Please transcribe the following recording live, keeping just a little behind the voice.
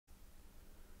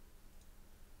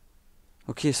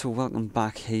Okay, so welcome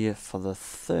back here for the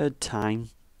third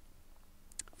time.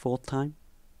 Fourth time?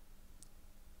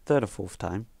 Third or fourth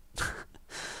time.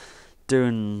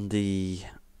 Doing the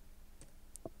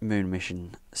moon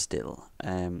mission still.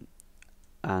 And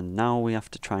now we have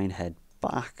to try and head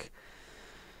back.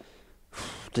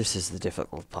 This is the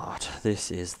difficult part.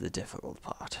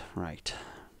 Right.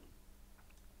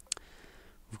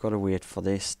 We've got to wait for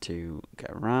this to get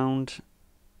around.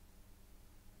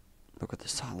 Look at the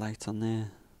satellites on there.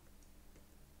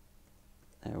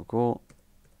 There we go.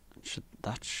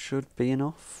 That should be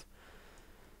enough.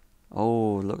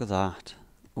 Oh, look at that.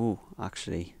 Oh,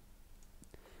 actually.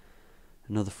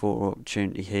 Another photo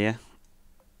opportunity here.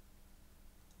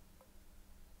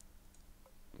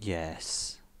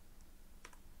 Yes.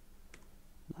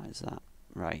 That is that.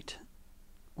 Right.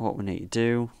 What we need to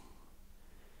do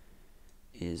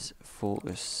is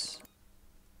focus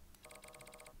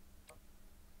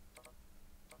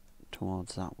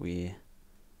towards that way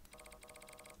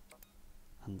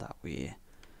and that way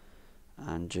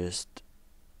and just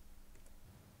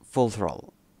full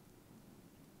throttle.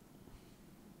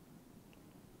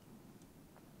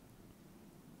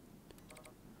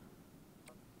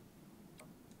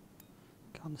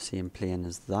 On the same plane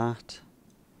as that.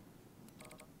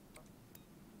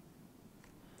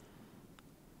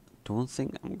 Don't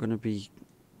think I'm gonna be...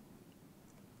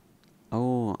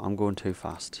 Oh, I'm going too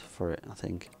fast for it, I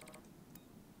think.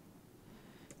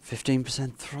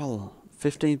 15% throttle,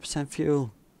 15%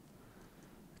 fuel.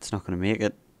 It's not gonna make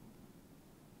it.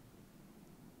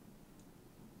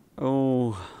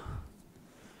 Oh.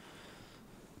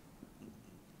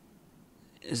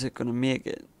 Is it gonna make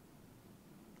it?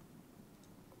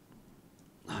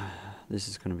 This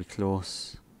is going to be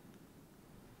close,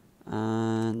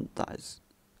 and that is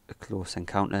a close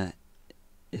encounter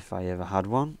if I ever had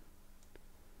one.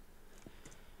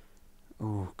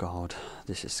 Oh god,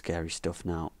 this is scary stuff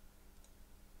now.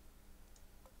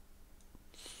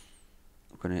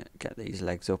 I'm going to get these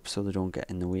legs up so they don't get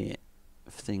in the way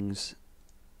of things.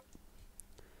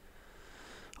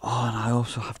 Oh, and I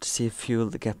also have to save fuel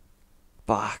to get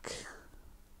back.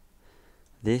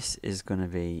 This is going to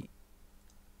be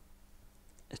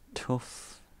a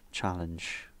tough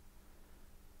challenge.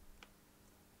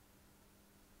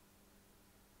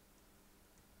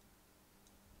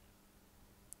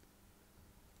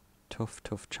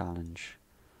 Tough challenge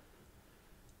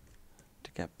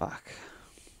to get back.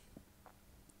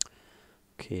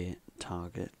 Okay,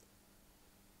 target.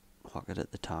 Lock it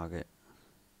at the target.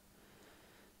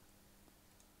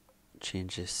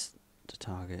 Change this to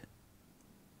target.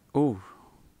 Oh!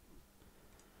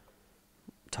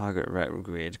 Target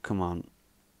retrograde, come on.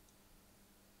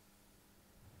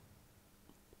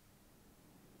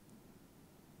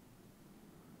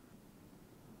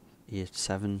 Eight,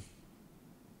 7,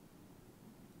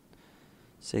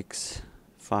 6,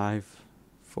 5,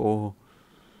 4.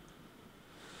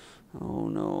 Oh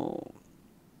no.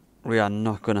 We are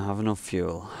not going to have enough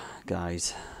fuel,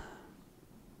 guys.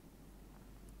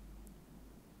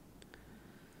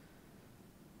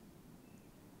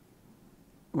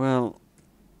 Well,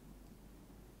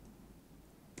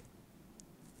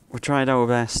 we tried our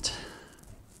best.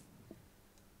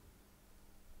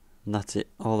 And that's it,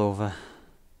 all over.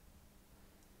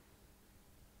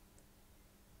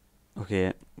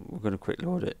 Okay, we're going to quick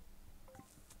load it.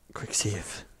 Quick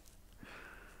save.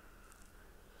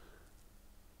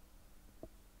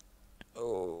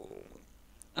 Oh.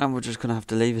 And we're just going to have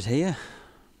to leave it here.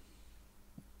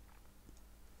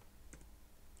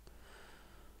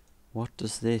 What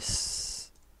does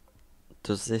this...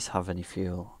 Does this have any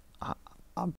fuel?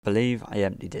 I believe I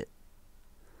emptied it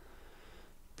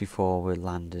before we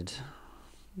landed.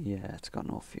 Yeah, it's got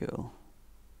no fuel.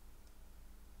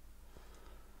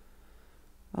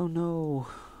 Oh no.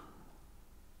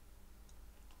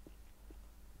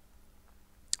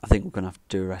 I think we're going to have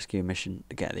to do a rescue mission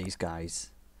to get these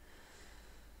guys.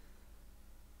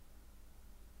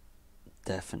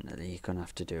 Definitely going to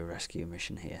have to do a rescue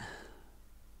mission here.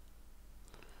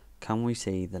 Can we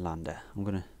see the lander? I'm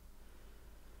going to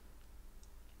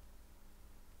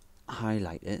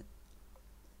highlight it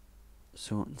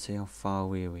so I can see how far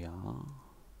away we are.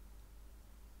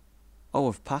 Oh,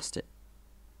 we've passed it.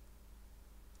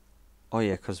 Oh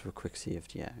yeah, because we're quick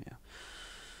saved. Yeah.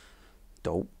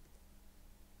 Dope.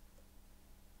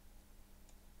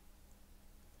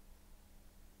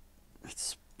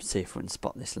 Let's see if we can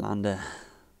spot this lander.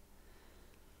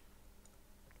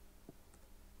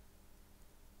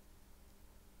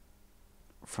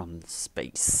 From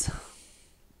space.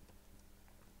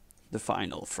 The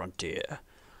final frontier.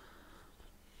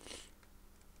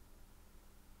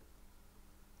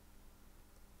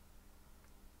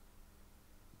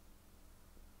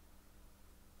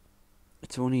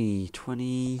 It's only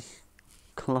 20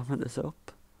 kilometers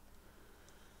up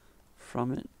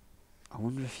from it. I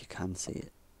wonder if you can see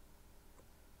it.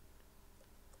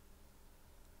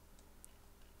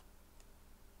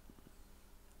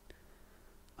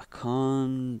 I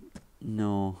can't.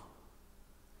 No.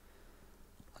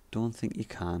 I don't think you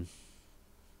can.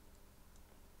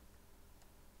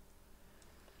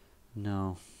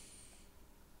 No.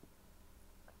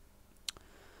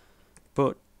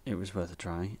 But it was worth a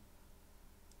try.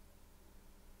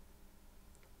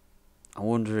 I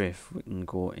wonder if we can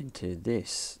go into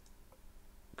this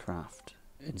craft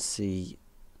and see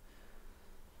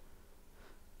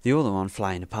the other one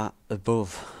flying apart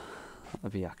above.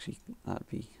 That'd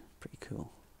be pretty cool.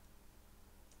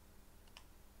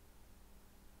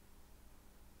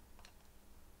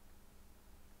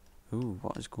 Ooh,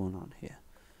 what is going on here?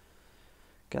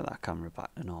 Get that camera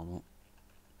back to normal.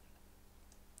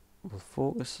 We'll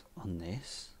focus on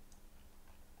this.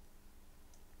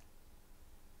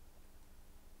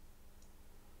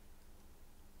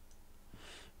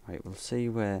 Right, we'll see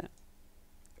where...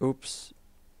 Oops.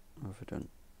 What have I done?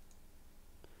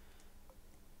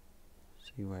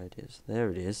 See where it is. There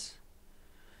it is.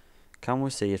 Can we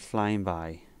see it flying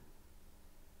by?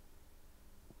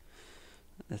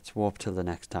 Let's warp till the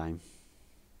next time.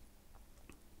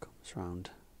 Comes round.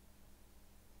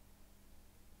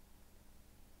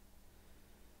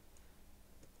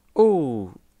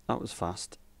 Oh, that was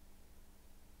fast.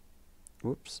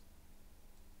 Whoops.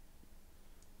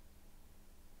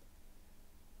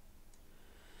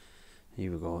 Here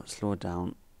we go. Slow it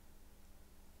down.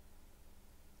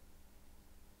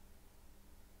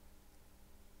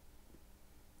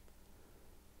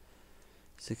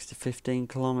 Six to 15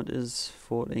 kilometers,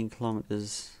 14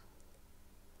 kilometers.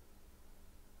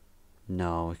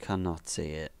 No, we cannot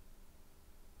see it.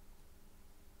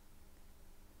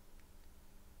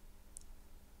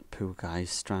 Poor guy's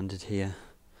stranded here.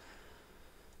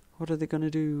 What are they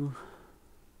gonna do?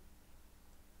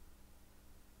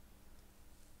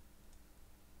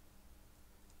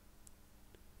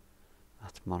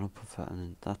 That's monopropellant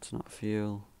and that's not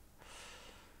fuel.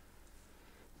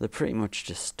 They're pretty much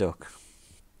just stuck.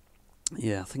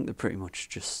 Yeah, I think they're pretty much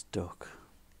just stuck.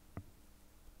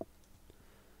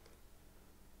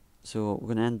 So we're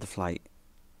going to end the flight.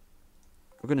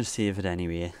 We're going to save it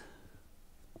anyway.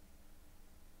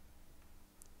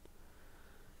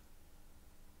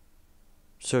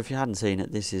 So if you hadn't seen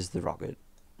it, this is the rocket,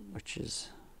 which is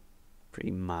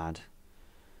pretty mad.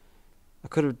 I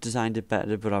could have designed it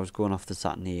better, but I was going off the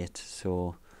Saturn 8,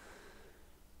 so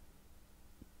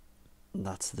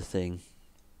that's the thing.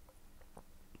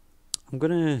 I'm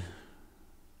going to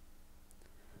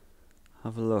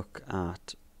have a look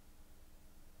at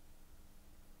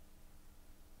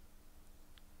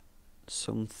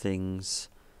some things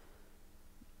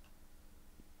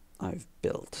I've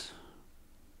built.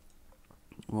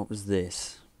 What was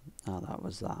this? Oh, that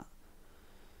was that.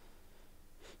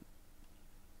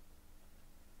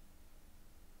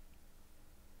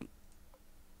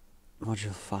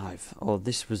 Module 5. Oh,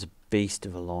 this was a beast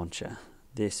of a launcher.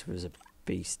 This was a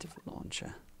beast of a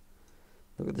launcher.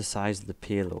 Look at the size of the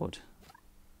payload.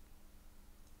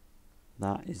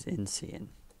 That is insane.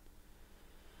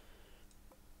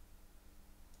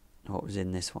 What was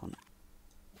in this one?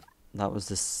 That was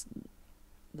this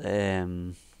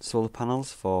solar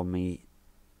panels for me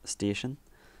station.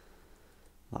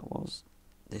 That was.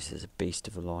 This is a beast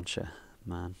of a launcher,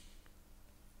 man.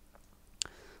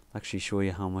 I'll actually show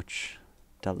you how much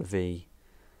Delta V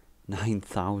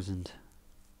 9,000.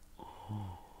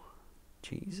 Oh,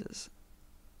 Jesus.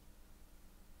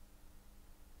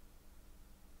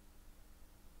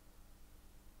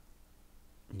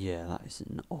 Yeah, that is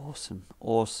an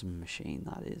awesome machine,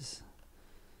 that is.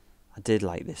 I did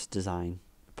like this design,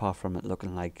 apart from it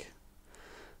looking like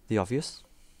the obvious.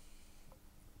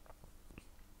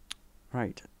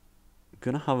 Right, I'm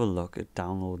gonna have a look at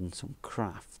downloading some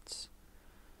crafts.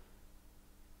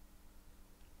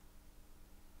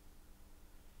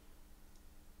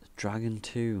 The Dragon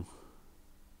 2.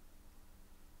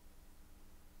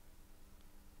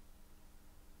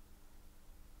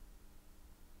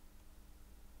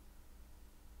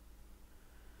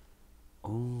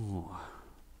 Oh,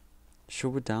 should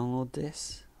we download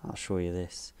this? I'll show you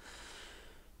this.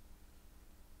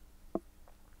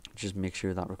 Just make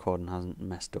sure that recording hasn't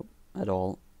messed up at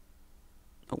all.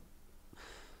 Oh,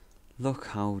 look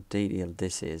how detailed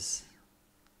this is.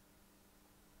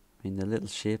 I mean, the little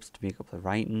shapes to make up the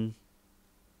writing.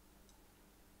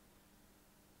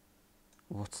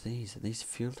 What's these? Are these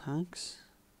fuel tanks?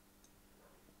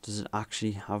 Does it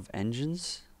actually have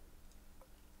engines?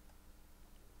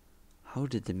 How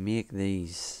did they make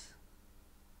these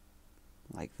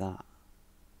like that?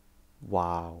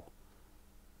 Wow.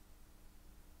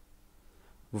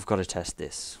 We've got to test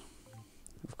this.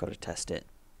 We've got to test it.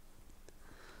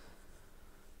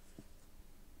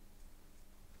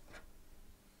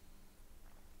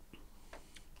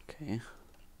 Okay.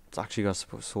 It's actually got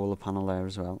a solar panel there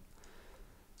as well.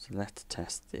 So let's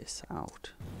test this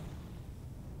out.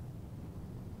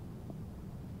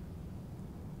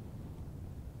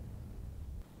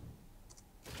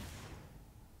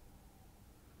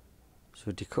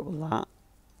 So decouple that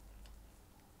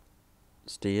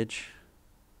stage.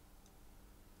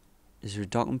 Is there a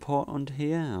docking port under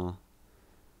here? Or?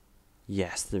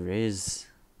 Yes, there is.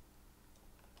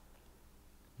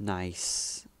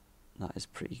 Nice. That is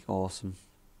pretty awesome.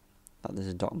 That there's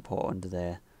a docking port under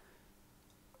there.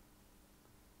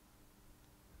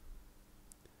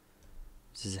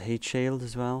 This is a heat shield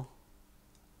as well.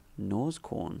 Nose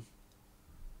cone.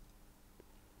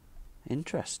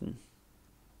 Interesting.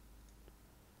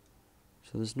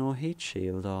 So there's no heat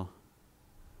shield, or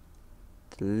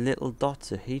the little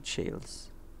dots are heat shields.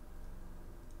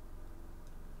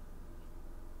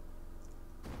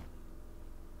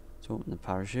 Let's open the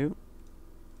parachute.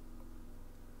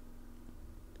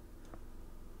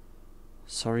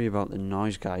 Sorry about the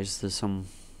noise, guys. There's some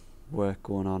work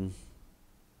going on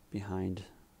behind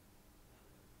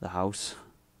the house.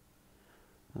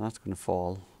 And that's going to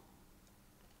fall.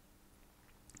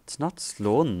 It's not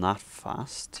slowing that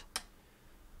fast.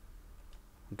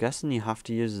 I'm guessing you have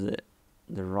to use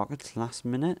the rockets last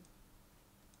minute.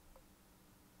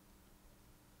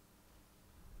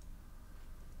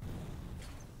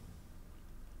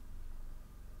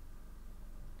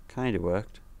 Kinda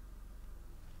worked.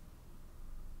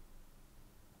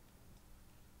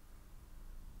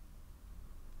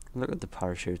 Look at the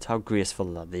parachutes, how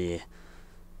graceful are they?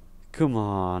 Come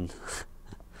on.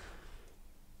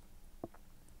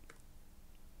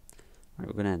 Right,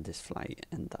 we're gonna end this flight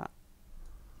and that.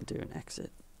 Do an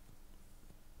exit.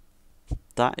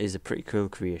 That is a pretty cool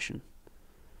creation.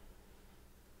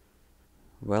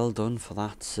 Well done for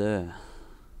that, sir.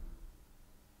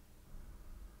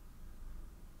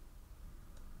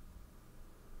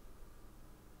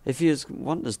 If you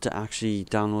want us to actually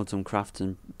download some crafts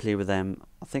and play with them,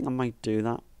 I think I might do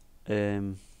that.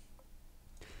 We'll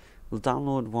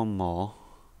download one more.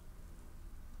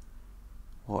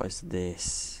 What is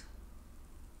this?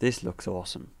 This looks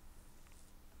awesome.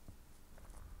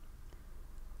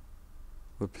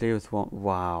 We'll play with one.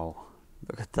 Wow,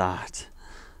 look at that.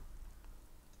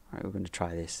 Alright, we're going to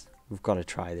try this. We've got to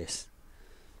try this.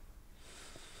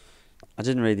 I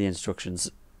didn't read the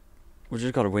instructions. We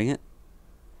just got to wing it.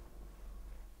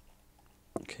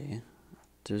 Okay.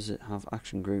 Does it have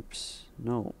action groups?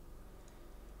 No.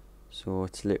 So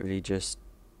it's literally just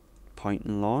point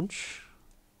and launch.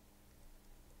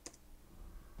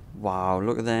 Wow,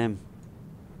 look at them.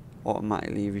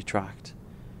 Automatically retract.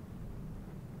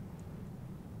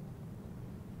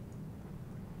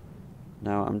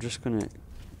 Now I'm just going to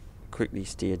quickly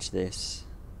stage this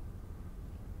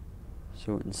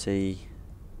so we can see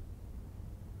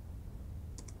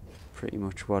pretty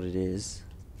much what it is.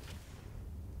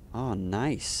 Oh,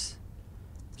 nice.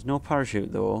 There's no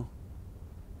parachute though.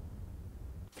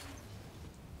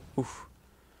 Oof.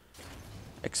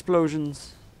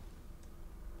 Explosions.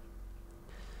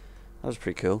 That was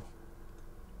pretty cool.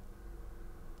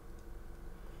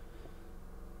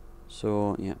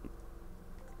 So, yeah.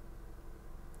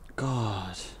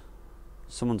 God.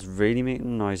 Someone's really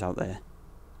making noise out there.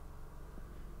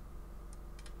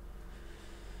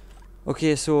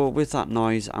 Okay, so with that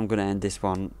noise, I'm going to end this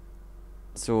one.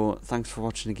 So, thanks for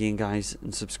watching again, guys.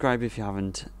 And subscribe if you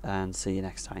haven't. And see you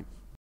next time.